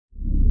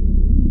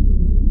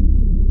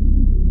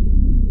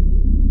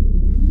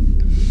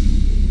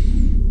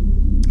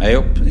Hey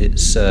up,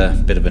 it's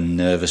a bit of a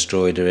nervous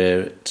droider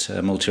here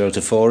at Multi-Rotor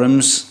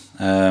Forums.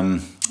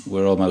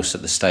 We're almost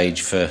at the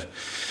stage for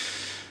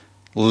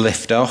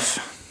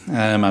lift-off.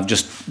 I've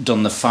just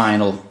done the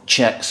final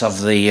checks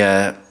of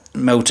the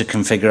motor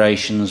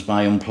configurations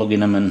by unplugging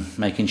them and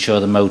making sure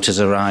the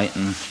motors are right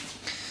and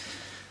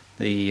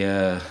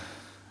the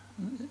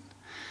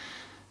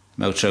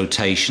motor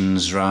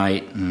rotation's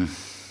right and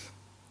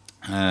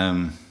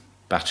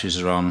batteries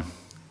are on.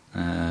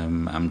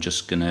 I'm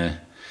just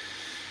gonna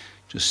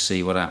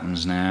see what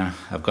happens now.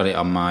 I've got it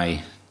on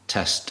my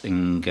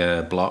testing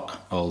block,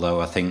 although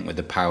I think with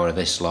the power of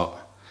this lot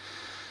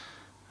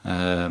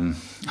I'll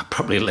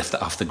probably lift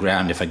it off the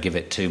ground if I give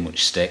it too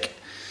much stick.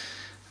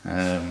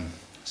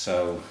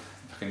 So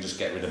if I can just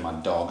get rid of my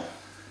dog.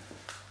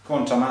 Come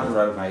on Tom, out of the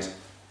road mate.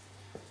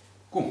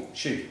 Go on,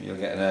 shoot, you'll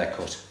get an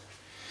haircut.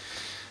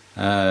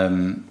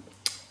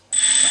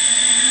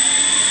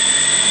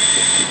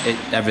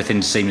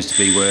 Everything seems to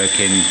be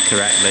working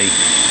correctly.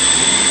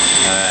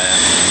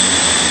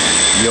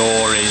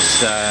 Yaw is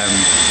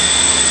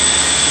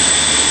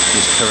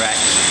correct.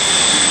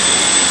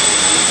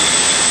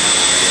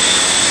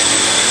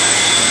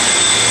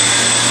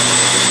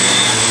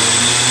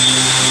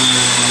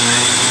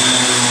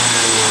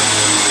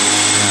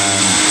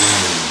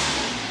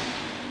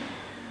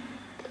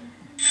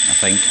 I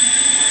think.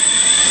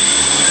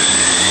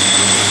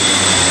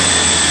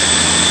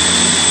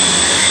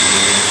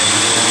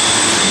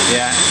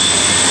 Yeah,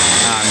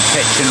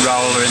 pitch and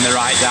roll are in the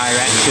right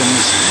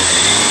directions.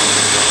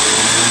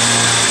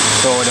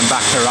 Forward and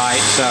back are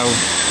right, so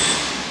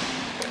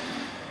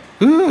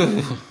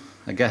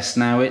I guess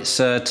now it's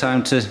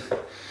time to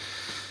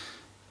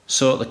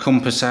sort the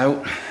compass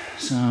out.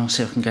 So I'll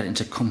see if I can get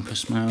into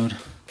compass mode,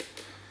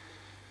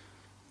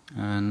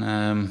 and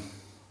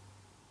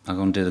I'll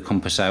go and do the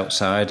compass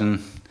outside,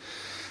 and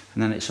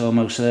then it's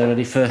almost there,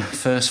 ready for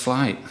first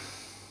flight.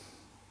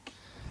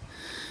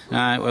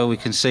 Alright, well we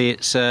can see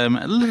it's a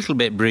little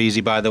bit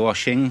breezy by the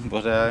washing,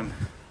 but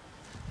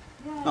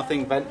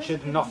nothing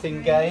ventured,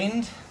 nothing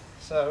gained.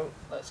 So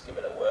let's give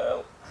it a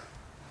whirl.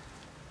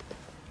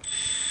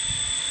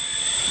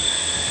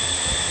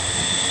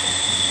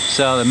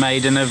 So the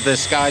maiden of the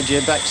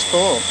SkyJib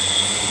X4.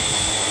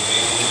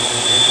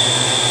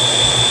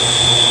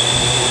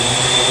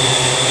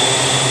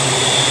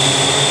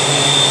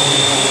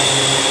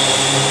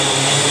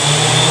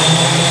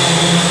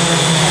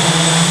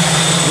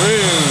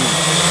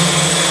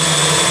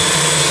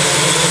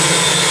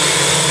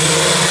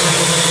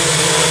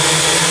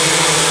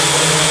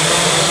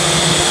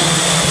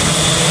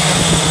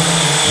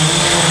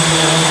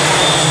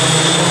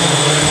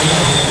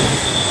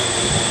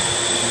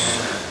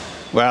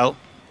 Well,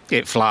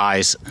 it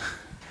flies,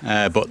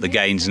 but the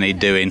gains need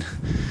doing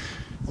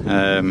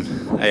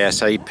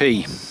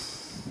ASAP.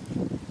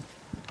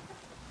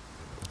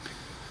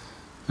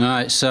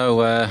 Alright,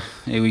 so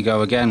here we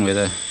go again with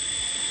a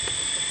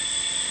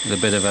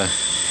bit of a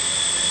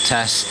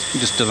test.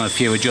 Just done a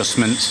few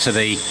adjustments to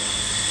the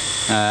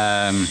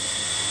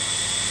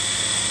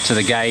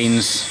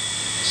gains,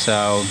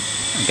 so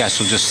I guess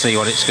we'll just see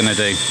what it's going to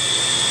do.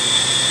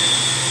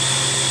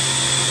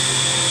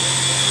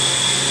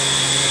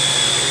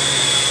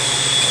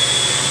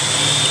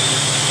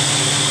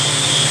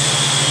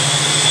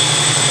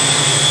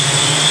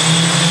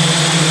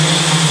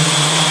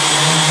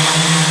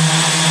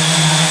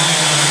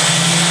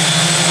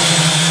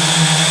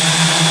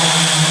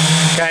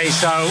 Okay,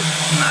 so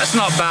that's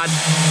not bad.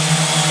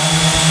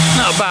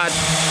 Not bad.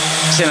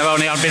 Since I've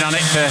only been on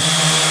it for a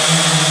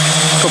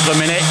couple of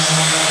minutes.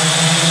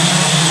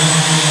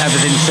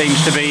 Everything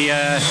seems to be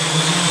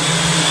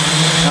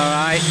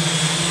alright.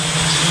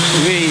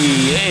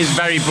 It is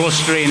very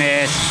blustery in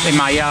here in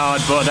my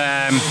yard, but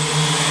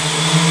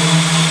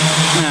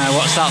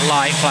what's that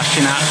light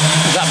flashing at?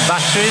 Is that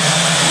batteries?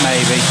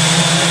 Maybe.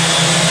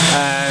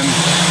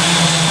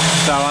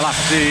 So I'll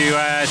have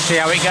to see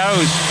how it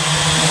goes.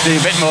 Do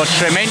a bit more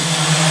trimming,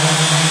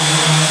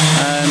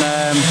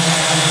 and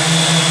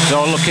it's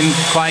all looking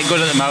quite good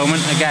at the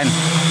moment. Again,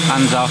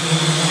 hands off.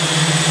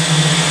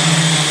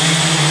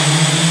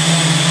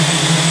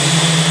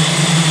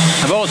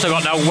 I've also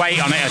got no weight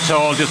on it at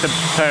all, just a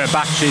pair of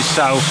batteries,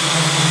 so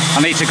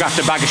I need to graft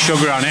a bag of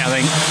sugar on it, I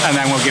think, and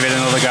then we'll give it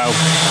another go.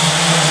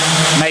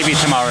 Maybe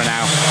tomorrow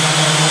now.